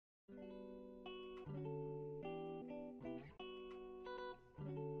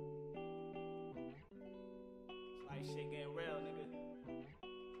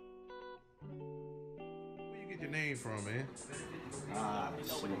that name from, man?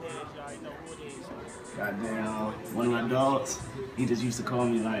 Goddamn, one of my dogs, he just used to call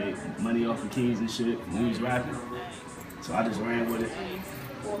me like money off the keys and shit when he was rapping. So I just ran with it.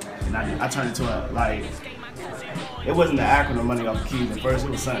 And I turned it to a, like, it wasn't the acronym money off the keys at first,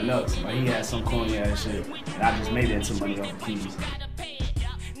 it was something else. Like he had some corny ass shit. And I just made it into money off the keys.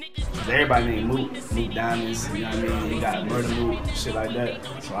 Cause everybody named Mook Diamonds, you know what I mean? He got Murder Mook, shit like that.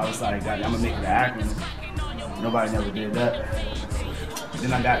 So I was like, God, I'm gonna make it an acronym. Nobody never did that.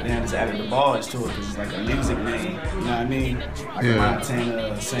 Then I got down, just added the bars to it, because it's like a music name, you know what I mean? Like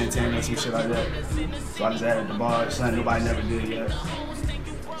Montana, Santana, some shit like that. So I just added the bars, something nobody never did yet.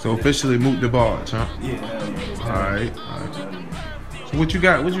 So officially Mook Debarge, huh? Yeah, hell yeah. All right. So what you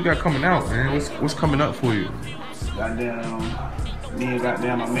got coming out, man? What's coming up for you? Goddamn, me and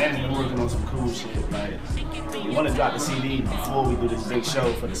goddamn my manager working on some cool shit. Like, we want to drop the CD before we do this big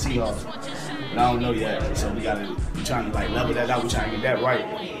show for the Seahawks. But I don't know yet, so we trying to like level that out. We trying to get that right.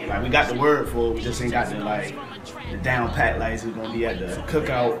 Like we got the word for it, we just ain't got the like the down pat. Like it's gonna be at the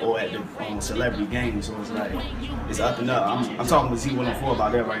cookout or at the celebrity game. So it's like it's up and up. I'm talking with Z104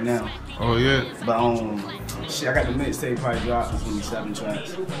 about that right now. Oh yeah. But shit, I got the mixtape probably dropped. It's gonna be 7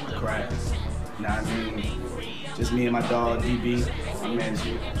 tracks. Crack. You know what I mean? Just me and my dog DB, my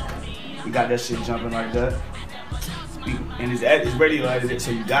manager. We got that shit jumping like that. And it's radio edited, so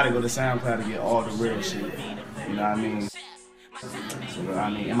you gotta go to SoundCloud to get all the real shit. You know what I mean? So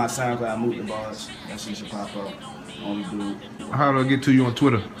I mean, in my SoundCloud, Mook Debarge, that shit should pop up. Only dude. How do I get to you on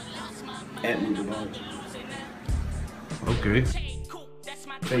Twitter? At Mook Debarge. Okay.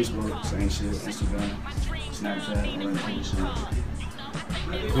 Facebook, same shit. Instagram, Snapchat, all that cool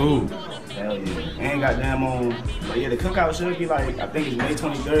shit. Cool. Hell yeah. And goddamn but yeah, the cookout should be like, I think it's May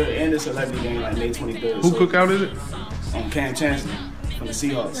 23rd, and the celebrity game like May 23rd. Who cookout is it? On Cam Chancellor from the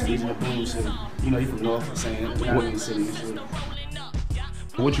Seahawks. He's in the boom shit. You know, he's from Norfolk, saying, you know what I mean, city and shit.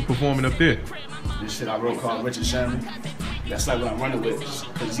 What you performing up there? This shit I wrote called Richard Sherman. That's like what I'm running with.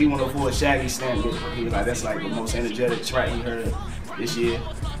 Cause Z104 Shaggy stamped it. He was like, that's like the most energetic track he heard this year.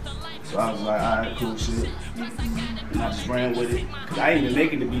 So I was like, alright, cool shit. And I just ran with it. Cause I ain't even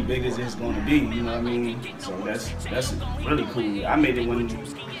make it to be big as it's gonna be, you know what I mean? So that's really cool. I made it when, you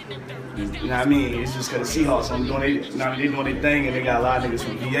know what I mean? It's just cause the Seahawks, I'm doing they doing their thing and they got a lot of niggas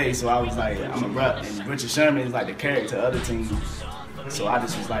from VA, so I was like, I'm a rep. And Richard Sherman is like the character of the team. So I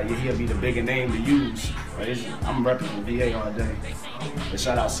just was like, yeah, he'll be the bigger name to use. But I'm repping for VA all day. But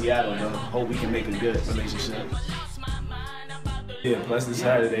shout out Seattle though. Hope we can make a good relationship. Yeah, plus this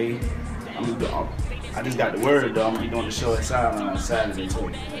Saturday, I just got the word though, I'm gonna be doing the show at Silent on Saturday too,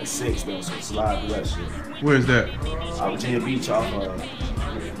 at 6 though, so it's live do that shit. Where's that? Virginia Beach off of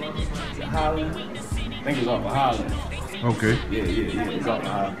Highland? I think it's off of Highland. Okay. Yeah, it's off of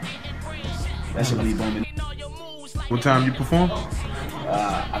Highland. That shit gonna be booming. What time you perform?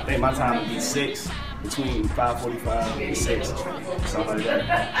 I think my time will be 6, between 5:45 and 6, something like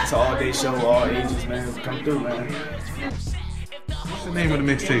that. It's an all-day show, all ages, man. Come through, man. What's the name of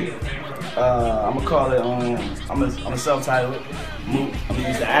the mixtape? I'm gonna call it, I'm gonna self-title it, Mook. I'm gonna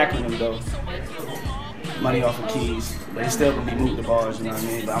use the acronym though, Money Off of Keys. But it's still gonna be Mook Debarge, you know what I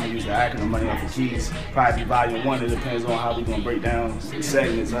mean? But I'm gonna use the acronym Money Off of Keys. Probably be volume 1, it depends on how we gonna break down the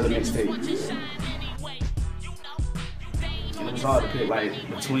segments of the mixtape. And it was hard to pick, like,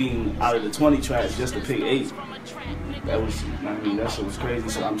 out of the 20 tracks, just to pick 8. That was, I mean, that shit was crazy.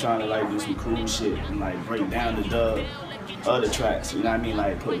 So I'm trying to like do some cool shit and like break down the dub other tracks, you know what I mean?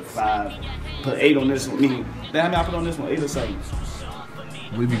 Like put 8 on this one. Damn, I put on this one 8 or 7. I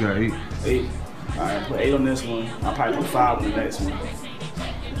believe you got 8. 8. Alright, put 8 on this one. I'll probably put 5 on the next one.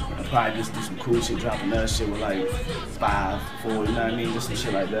 I'll probably just do some cool shit, drop another shit with like 5, 4, you know what I mean? Just some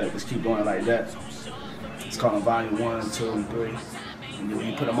shit like that. Just keep going like that. It's called volume 1, 2, and 3. And then when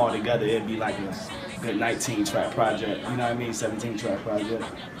you put them all together, it'd be like a good 19 track project. You know what I mean? 17 track project.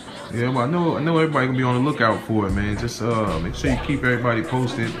 Yeah, well, I know everybody gonna be on the lookout for it, man. Just make sure you keep everybody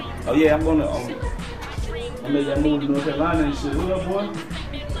posted. Oh yeah, I'm gonna I made that move to North Carolina and shit. What up, boy?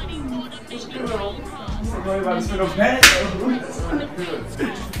 What's good? I'm going about to sit up back.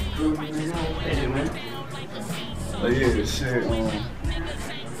 Hey, man. Oh yeah, shit.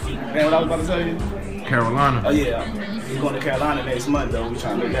 Man, what I was about to tell you? Carolina. Oh yeah, we're going to Carolina next month though. We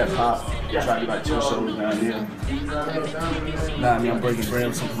trying to make that pop. Try to do like 2 shows down here. Nah, I mean, I'm breaking bread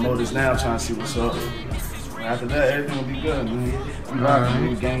with some promoters now, trying to see what's up. After that, everything will be good, man.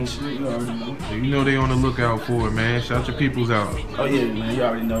 You gang shit, you already know. You know they on the lookout for it, man. Shout your peoples out. Oh yeah, man, you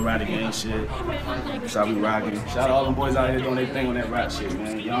already know rap gang shit. That's how we rocking. Shout out all them boys out here doing their thing on that rap shit,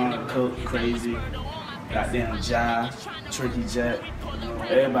 man. Young, Cook, Crazy, goddamn Jive, Tricky Jet,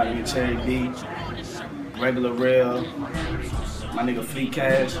 everybody get Cherry B. Regular Rail, my nigga Fleet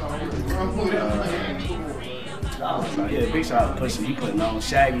Cash. Yeah, big shout out to Pusha. He putting on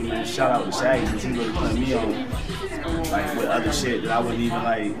Shaggy, man. Shout out to Shaggy because he really putting me on like with other shit that I wouldn't even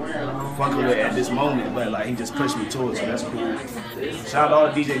like fucking with at this moment. But like he just pushed me to it, so that's cool. Shout out to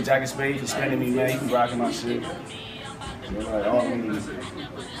all the DJ Jacket Spade for spending me, man. He be rocking my shit. So, like all of them.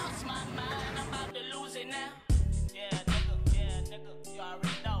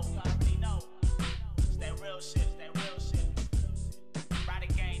 That real shit. Try the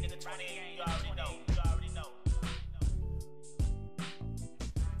game, you already know.